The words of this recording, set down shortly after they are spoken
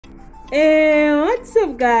Hey, what's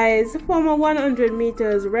up guys? Former 100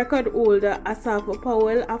 meters record holder Asafa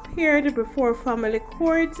Powell appeared before family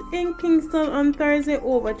court in Kingston on Thursday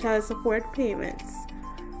over child support payments.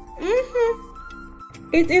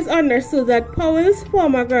 It is understood that Powell's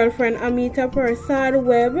former girlfriend Amita Persad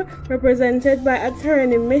Webb, represented by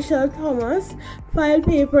attorney Michelle Thomas, filed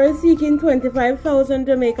papers seeking 25,000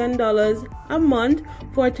 Jamaican dollars a month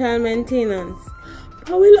for child maintenance.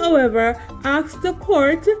 Powell, however, asked the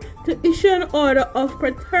court to issue an order of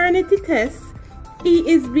paternity tests. He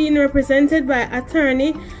is being represented by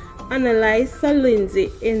attorney Annalisa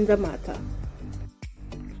Lindsay in the matter.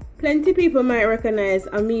 Plenty people might recognize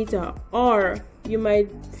Amita, or you might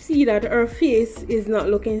see that her face is not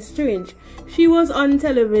looking strange. She was on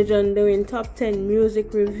television doing Top 10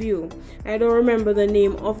 Music Review. I don't remember the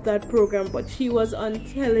name of that program, but she was on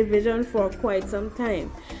television for quite some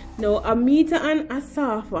time. Now, Amita and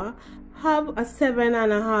Asafa have a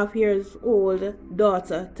 7.5 years old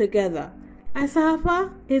daughter together.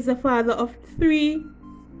 Asafa is the father of 3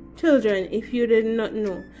 children, if you did not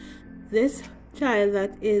know. This child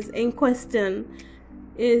that is in question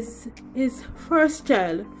is his first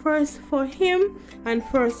child, first for him and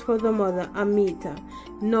first for the mother, Amita.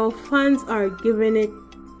 Now fans are giving it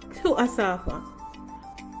to Asafa.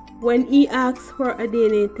 When he asked for a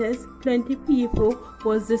DNA test, plenty people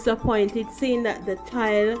was disappointed, saying that the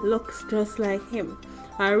child looks just like him.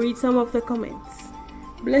 I'll read some of the comments.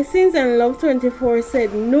 Blessings and Love 24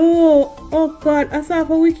 said, "No, oh God, Asafa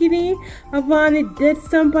wikini, Avani dead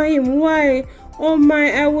stamp on him. Why? Oh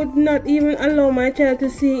my, I would not even allow my child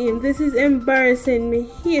to see him. This is embarrassing. Me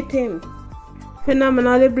hate him."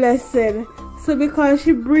 Phenomenally Blessed said, "So because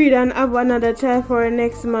she breed and have another child for her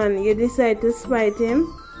next man, you decide to spite him?"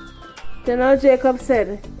 General Jacob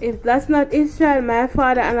said, "If that's not his child, my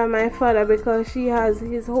father and my father, because she has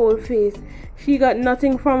his whole face. She got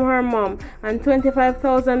nothing from her mom, and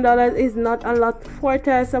 $25,000 is not a lot for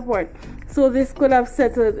child support, so this could have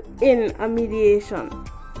settled in a mediation."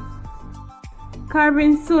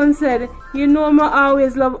 Carbin Soon said, "You know me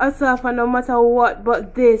always love Asafa no matter what,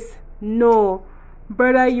 but this, no.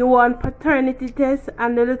 Brother, you want paternity test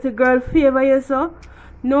and the little girl favor you, so?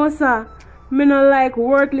 No, sir. Me no like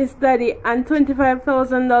worthless daddy, and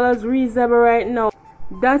 $25,000 reasonable right now.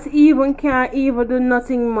 That even can't even do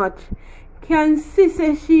nothing much. Can she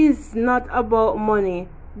say she's not about money?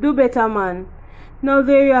 Do better, man." Now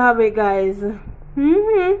there you have it, guys.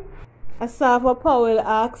 Asafa Powell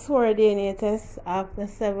asks for a DNA test after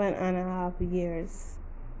 7.5 years.